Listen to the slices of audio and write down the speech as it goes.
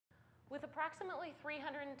With approximately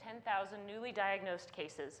 310,000 newly diagnosed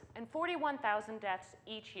cases and 41,000 deaths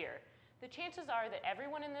each year, the chances are that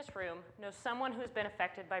everyone in this room knows someone who has been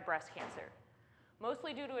affected by breast cancer.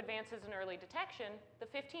 Mostly due to advances in early detection, the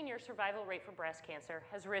 15-year survival rate for breast cancer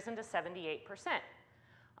has risen to 78%.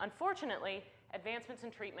 Unfortunately, advancements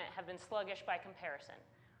in treatment have been sluggish by comparison,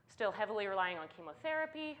 still heavily relying on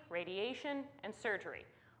chemotherapy, radiation, and surgery,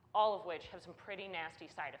 all of which have some pretty nasty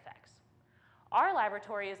side effects. Our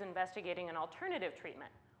laboratory is investigating an alternative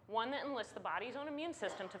treatment, one that enlists the body's own immune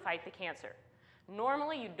system to fight the cancer.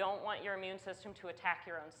 Normally, you don't want your immune system to attack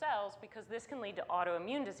your own cells because this can lead to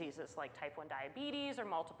autoimmune diseases like type 1 diabetes or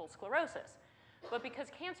multiple sclerosis. But because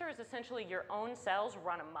cancer is essentially your own cells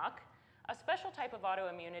run amok, a special type of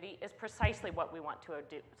autoimmunity is precisely what we want to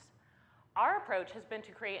induce. Our approach has been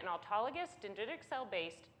to create an autologous dendritic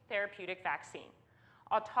cell-based therapeutic vaccine.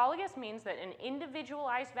 Autologous means that an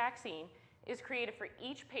individualized vaccine is created for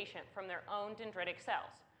each patient from their own dendritic cells,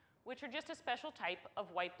 which are just a special type of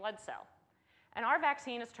white blood cell. And our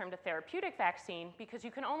vaccine is termed a therapeutic vaccine because you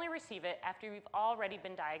can only receive it after you've already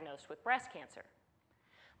been diagnosed with breast cancer.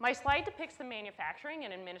 My slide depicts the manufacturing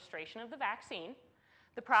and administration of the vaccine.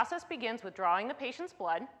 The process begins with drawing the patient's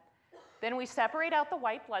blood. Then we separate out the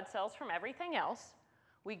white blood cells from everything else.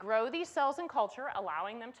 We grow these cells in culture,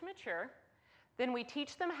 allowing them to mature. Then we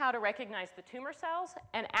teach them how to recognize the tumor cells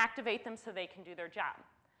and activate them so they can do their job.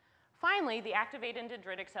 Finally, the activated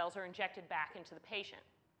dendritic cells are injected back into the patient.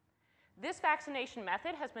 This vaccination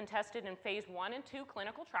method has been tested in phase 1 and 2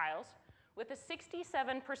 clinical trials with a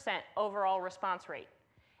 67% overall response rate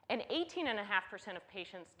and 18.5% of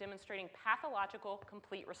patients demonstrating pathological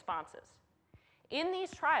complete responses. In these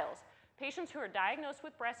trials, patients who are diagnosed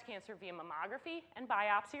with breast cancer via mammography and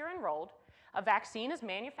biopsy are enrolled. A vaccine is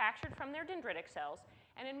manufactured from their dendritic cells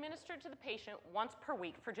and administered to the patient once per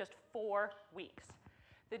week for just 4 weeks.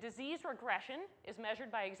 The disease regression is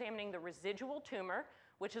measured by examining the residual tumor,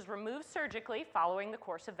 which is removed surgically following the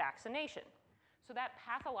course of vaccination. So that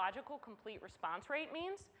pathological complete response rate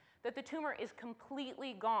means that the tumor is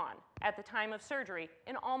completely gone at the time of surgery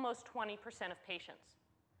in almost 20% of patients.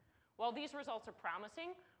 While these results are promising,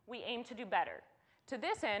 we aim to do better. To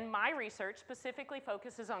this end, my research specifically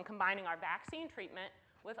focuses on combining our vaccine treatment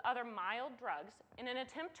with other mild drugs in an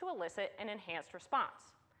attempt to elicit an enhanced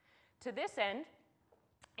response. To this end,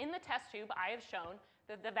 in the test tube, I have shown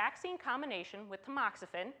that the vaccine combination with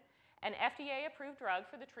tamoxifen, an FDA-approved drug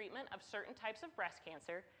for the treatment of certain types of breast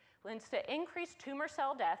cancer, leads to increased tumor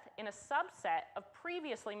cell death in a subset of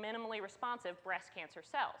previously minimally responsive breast cancer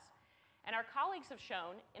cells. And our colleagues have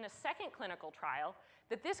shown in a second clinical trial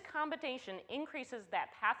that this combination increases that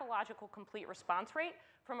pathological complete response rate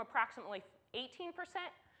from approximately 18%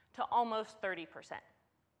 to almost 30%.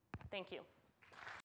 Thank you.